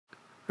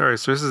Alright,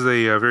 so this is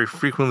a very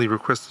frequently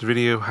requested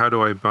video. How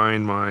do I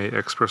bind my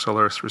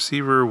ExpressLRS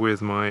receiver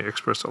with my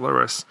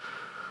ExpressLRS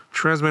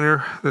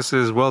transmitter? This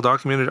is well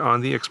documented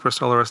on the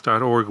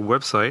ExpressLRS.org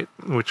website,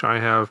 which I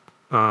have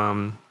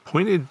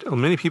pointed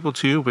many people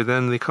to, but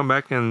then they come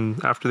back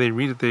and after they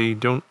read it, they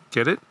don't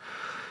get it,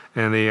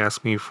 and they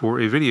ask me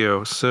for a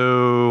video.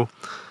 So,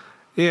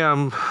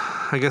 yeah,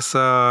 I guess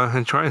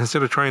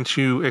instead of trying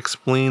to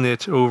explain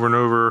it over and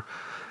over,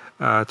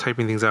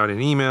 typing things out in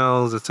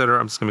emails, etc.,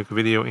 I'm just gonna make a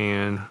video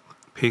and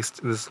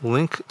paste this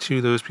link to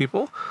those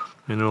people.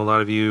 I know a lot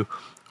of you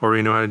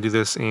already know how to do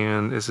this,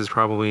 and this is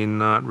probably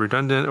not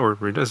redundant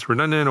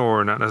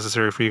or not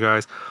necessary for you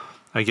guys.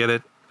 I get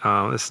it.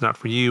 This is not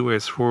for you.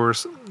 It's for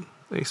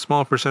a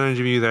small percentage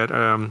of you that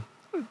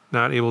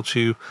not able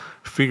to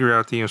figure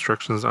out the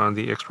instructions on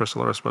the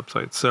ExpressLRS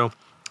website. So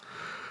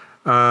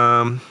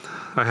I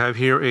have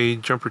here a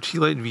jumper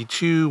T-Lite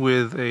V2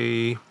 with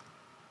a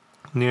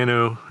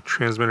nano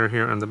transmitter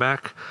here on the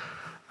back.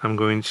 I'm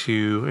going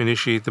to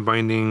initiate the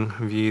binding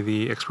via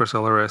the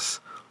ExpressLRS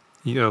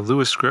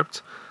Lewis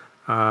script.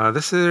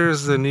 This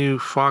is the new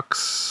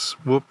Fox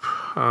Whoop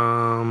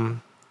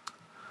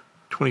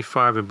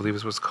 25, I believe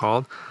is what's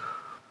called,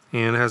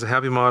 and it has a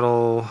Happy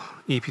Model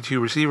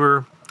EP2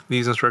 receiver.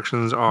 These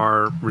instructions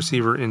are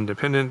receiver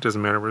independent.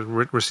 Doesn't matter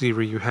what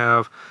receiver you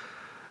have,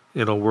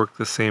 it'll work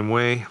the same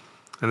way.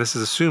 And this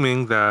is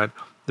assuming that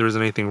there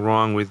isn't anything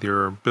wrong with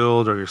your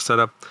build or your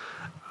setup.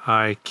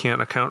 I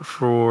can't account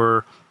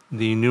for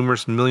the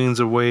numerous millions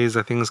of ways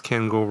that things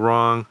can go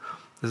wrong.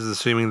 This is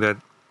assuming that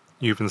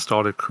you've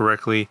installed it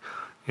correctly,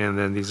 and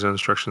then these are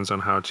instructions on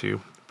how to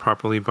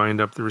properly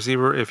bind up the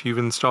receiver. If you've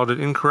installed it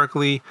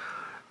incorrectly,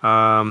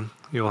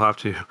 you'll have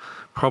to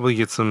probably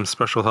get some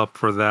special help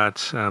for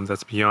that.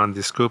 That's beyond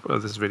the scope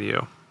of this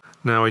video.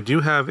 Now, I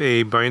do have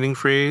a binding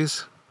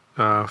phrase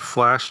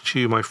flashed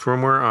to my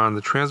firmware on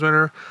the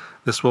transmitter.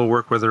 This will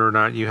work whether or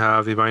not you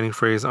have a binding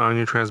phrase on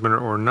your transmitter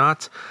or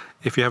not.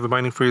 If you have a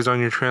binding phrase on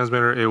your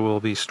transmitter, it will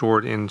be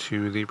stored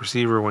into the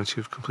receiver once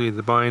you've completed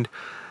the bind.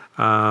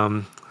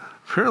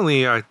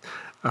 Apparently,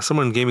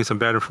 someone gave me some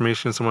bad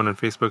information. Someone on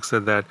Facebook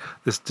said that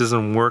this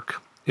doesn't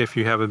work if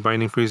you have a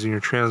binding phrase in your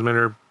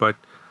transmitter, but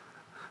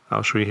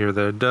I'll show you here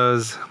that it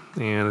does.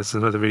 And this is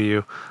another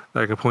video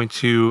that I can point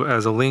to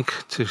as a link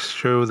to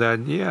show that,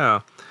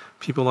 yeah,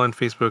 people on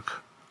Facebook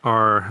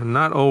are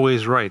not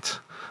always right.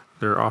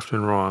 They're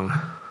often wrong.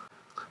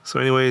 So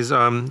anyways,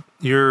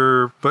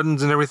 your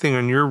buttons and everything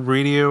on your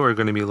radio are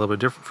going to be a little bit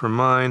different from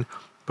mine,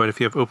 but if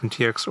you have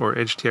OpenTX or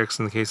EdgeTX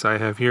in the case I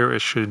have here, it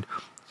should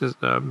just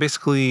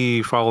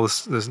basically follow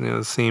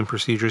the same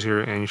procedures here,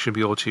 and you should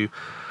be able to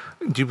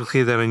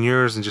duplicate that on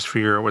yours and just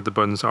figure out what the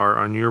buttons are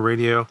on your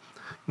radio.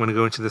 You want to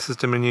go into the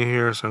system menu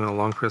here, so I'm going to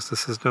long press the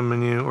system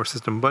menu or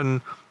system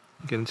button,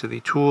 get into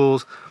the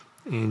tools,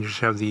 and you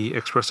should have the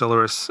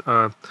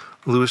ExpressLRS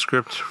Lewis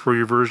script for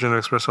your version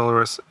of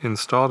ExpressLRS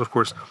installed. Of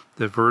course,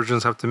 the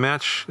versions have to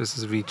match. This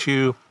is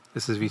V2,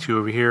 this is V2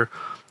 over here.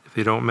 If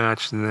they don't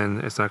match, then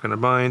it's not going to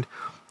bind.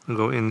 We'll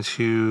go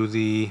into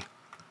the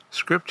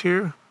script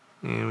here,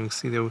 and we can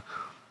see that we've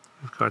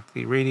got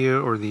the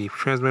radio or the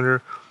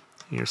transmitter.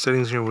 In your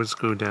settings here, we'll just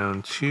go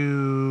down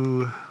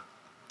to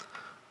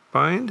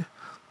bind,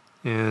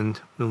 and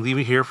we'll leave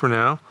it here for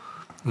now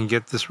and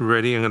get this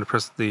ready. I'm going to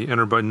press the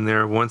enter button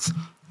there once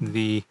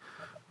the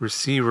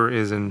receiver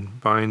is in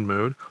bind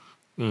mode,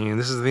 and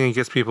this is the thing that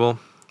gets people.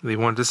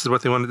 This is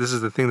what they want. This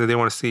is the thing that they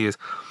want to see, is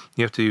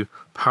you have to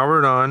power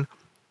it on,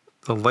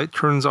 the light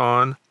turns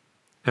on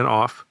and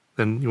off,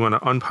 then you want to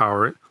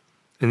unpower it,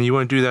 and you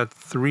want to do that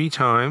 3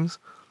 times,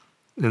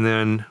 and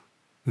then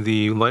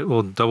the light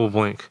will double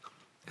blink,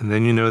 and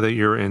then you know that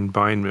you're in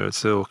bind mode.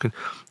 So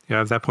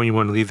at that point you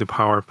want to leave the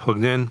power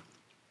plugged in,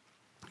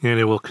 and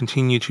it will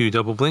continue to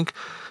double blink.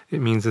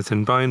 It means it's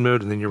in bind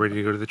mode, and then you're ready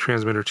to go to the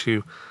transmitter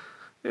to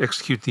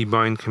execute the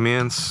bind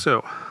commands.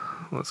 So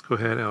let's go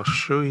ahead and I'll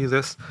show you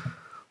this.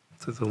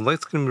 So the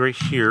light's going to be right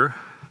here.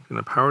 I'm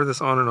going to power this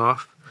on and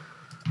off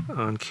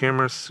on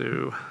camera,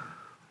 so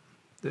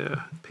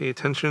pay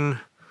attention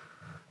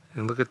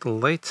and look at the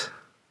light.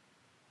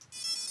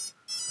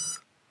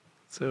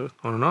 So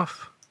on and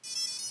off,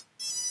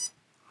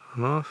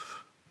 on and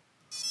off.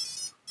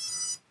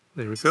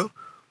 There we go.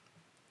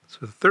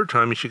 So the third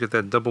time you should get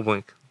that double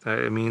blink.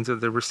 That means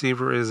that the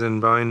receiver is in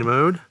bind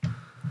mode.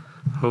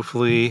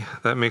 Hopefully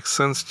that makes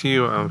sense to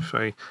you.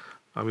 I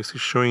obviously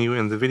showing you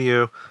in the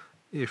video.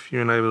 If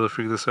you're not able to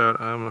figure this out,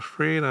 I'm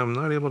afraid I'm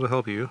not able to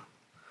help you.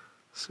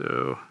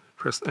 So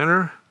press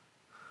enter.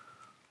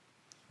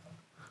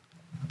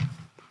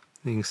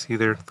 You can see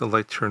there the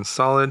light turns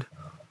solid.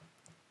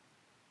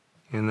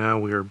 And now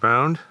we are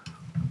bound.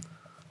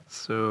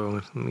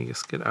 So let me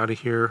just get out of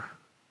here.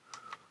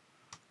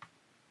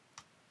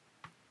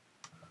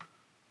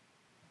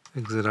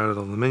 Exit out of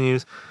all the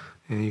menus,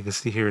 and you can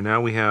see here now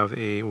we have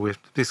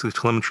basically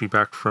telemetry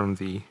back from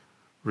the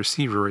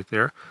receiver right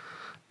there,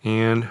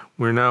 and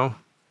we're now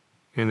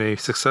in a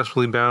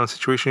successfully bound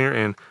situation here.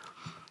 And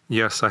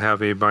yes, I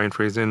have a bind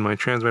phrase in my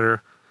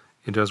transmitter.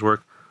 It does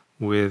work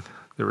with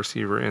the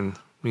receiver, and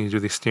we do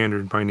the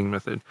standard binding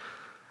method.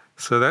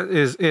 So that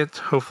is it.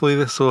 Hopefully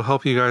this will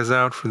help you guys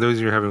out. For those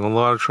of you who are having a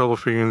lot of trouble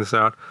figuring this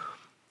out,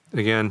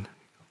 again,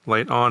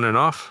 light on and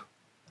off,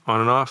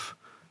 on and off.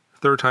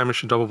 Third time it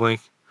should double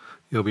blink.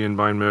 You'll be in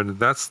bind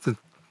mode.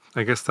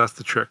 I guess that's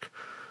the trick.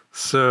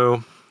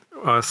 So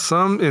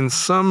some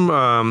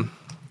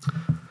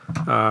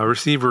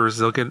receivers,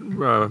 they'll get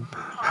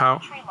power.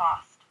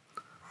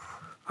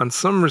 On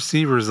some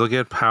receivers, they'll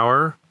get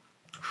power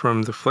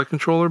from the flight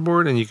controller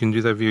board, and you can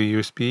do that via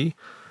USB.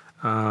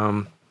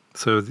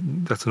 So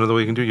that's another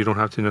way you can do it. You don't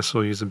have to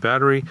necessarily use a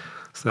battery,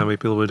 so that might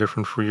be a little bit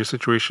different for your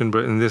situation.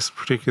 But in this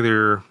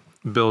particular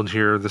build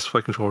here, this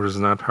flight controller does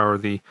not power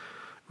the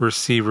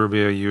receiver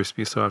via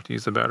USB, so I have to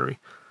use the battery.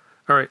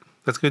 All right,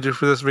 that's going to do it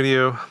for this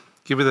video.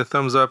 Give it a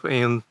thumbs up,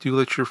 and do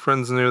let your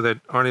friends know that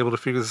aren't able to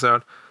figure this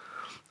out.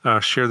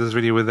 Share this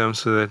video with them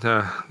so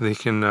that they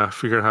can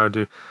figure out how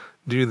to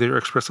do their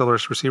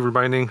ExpressLRS receiver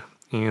binding.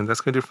 And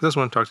that's going to do it for this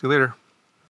one. Talk to you later.